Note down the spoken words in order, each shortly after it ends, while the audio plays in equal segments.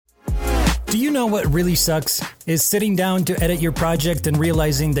Do you know what really sucks? Is sitting down to edit your project and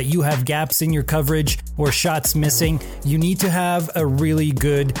realizing that you have gaps in your coverage or shots missing. You need to have a really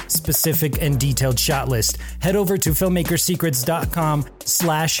good, specific, and detailed shot list. Head over to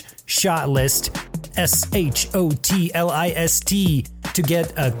filmmakersecrets.com/shotlist, SHOTLIST, to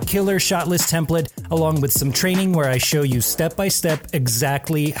get a killer shot list template along with some training where I show you step by step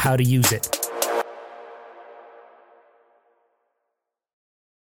exactly how to use it.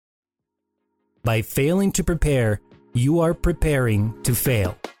 By failing to prepare, you are preparing to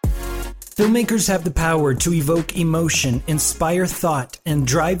fail. Filmmakers have the power to evoke emotion, inspire thought, and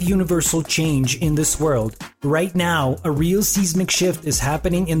drive universal change in this world. Right now, a real seismic shift is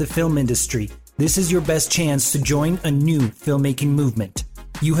happening in the film industry. This is your best chance to join a new filmmaking movement.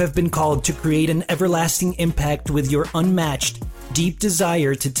 You have been called to create an everlasting impact with your unmatched, deep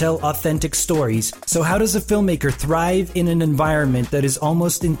desire to tell authentic stories. So how does a filmmaker thrive in an environment that is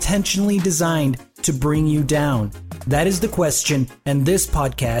almost intentionally designed to bring you down? That is the question, and this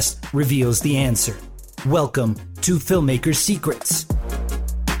podcast reveals the answer. Welcome to Filmmaker Secrets.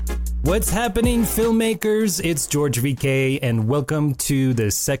 What's happening, filmmakers? It's George VK, and welcome to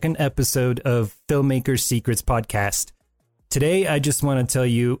the second episode of Filmmaker Secrets podcast. Today, I just want to tell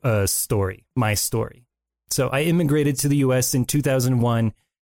you a story, my story. So I immigrated to the US in 2001,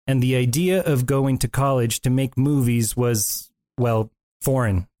 and the idea of going to college to make movies was, well,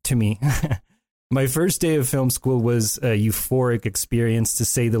 foreign to me. My first day of film school was a euphoric experience, to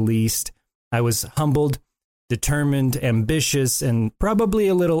say the least. I was humbled, determined, ambitious, and probably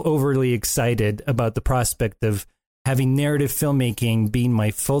a little overly excited about the prospect of having narrative filmmaking being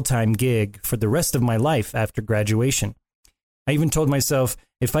my full-time gig for the rest of my life after graduation. I even told myself,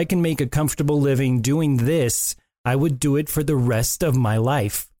 if I can make a comfortable living doing this, I would do it for the rest of my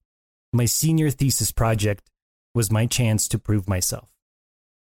life. My senior thesis project was my chance to prove myself.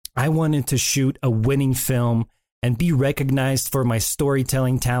 I wanted to shoot a winning film and be recognized for my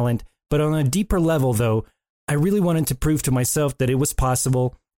storytelling talent, but on a deeper level, though, I really wanted to prove to myself that it was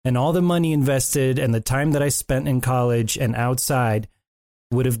possible, and all the money invested and the time that I spent in college and outside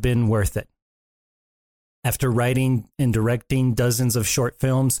would have been worth it. After writing and directing dozens of short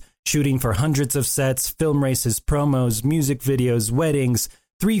films, shooting for hundreds of sets, film races, promos, music videos, weddings,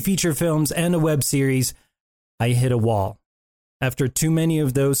 3 feature films, and a web series, I hit a wall. After too many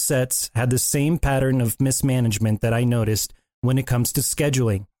of those sets had the same pattern of mismanagement that I noticed when it comes to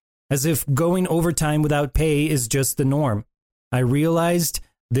scheduling, as if going overtime without pay is just the norm. I realized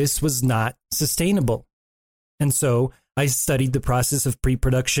this was not sustainable. And so I studied the process of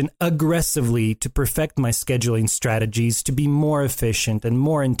pre-production aggressively to perfect my scheduling strategies to be more efficient and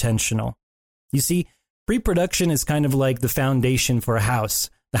more intentional. You see, pre-production is kind of like the foundation for a house,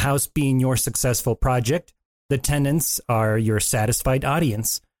 the house being your successful project. The tenants are your satisfied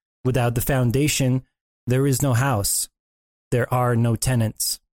audience. Without the foundation, there is no house. There are no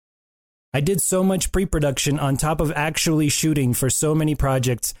tenants. I did so much pre-production on top of actually shooting for so many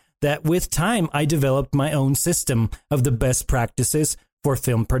projects that with time, I developed my own system of the best practices for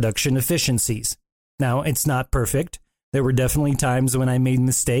film production efficiencies. Now, it's not perfect. There were definitely times when I made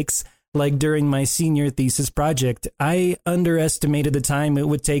mistakes, like during my senior thesis project. I underestimated the time it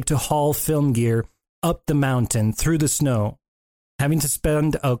would take to haul film gear up the mountain through the snow, having to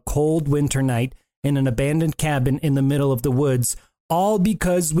spend a cold winter night in an abandoned cabin in the middle of the woods, all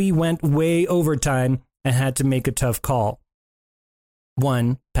because we went way overtime and had to make a tough call.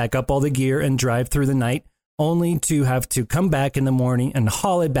 1, pack up all the gear and drive through the night, only to have to come back in the morning and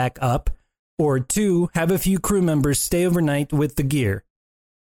haul it back up. Or 2, have a few crew members stay overnight with the gear.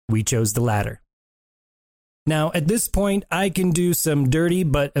 We chose the latter. Now, at this point, I can do some dirty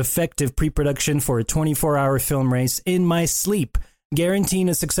but effective pre-production for a 24-hour film race in my sleep, guaranteeing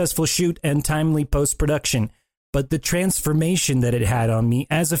a successful shoot and timely post-production. But the transformation that it had on me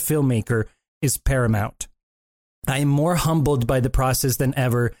as a filmmaker is paramount. I am more humbled by the process than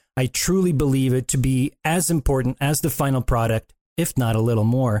ever. I truly believe it to be as important as the final product, if not a little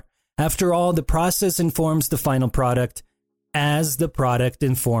more. After all, the process informs the final product, as the product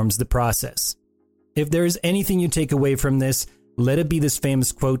informs the process. If there is anything you take away from this, let it be this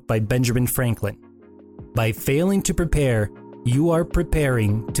famous quote by Benjamin Franklin. By failing to prepare, you are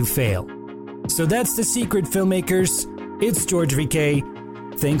preparing to fail. So that's the secret, filmmakers. It's George VK.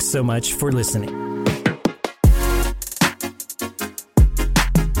 Thanks so much for listening.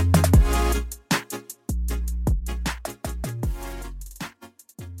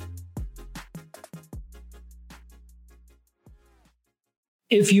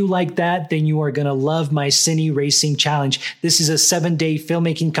 If you like that, then you are going to love my Cine Racing Challenge. This is a 7-day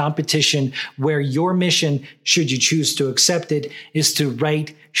filmmaking competition where your mission, should you choose to accept it, is to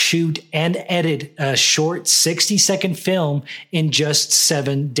write, shoot, and edit a short 60-second film in just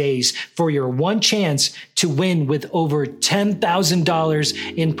 7 days for your one chance to win with over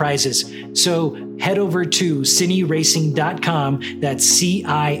 $10,000 in prizes. So head over to cineracing.com. That's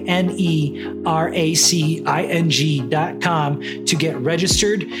CINERACING.com to get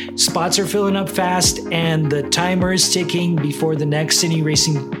registered. Spots are filling up fast and the timer is ticking before the next Cine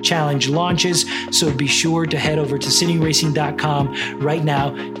Racing Challenge launches. So be sure to head over to cineracing.com right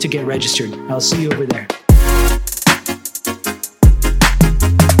now to get registered. I'll see you over there.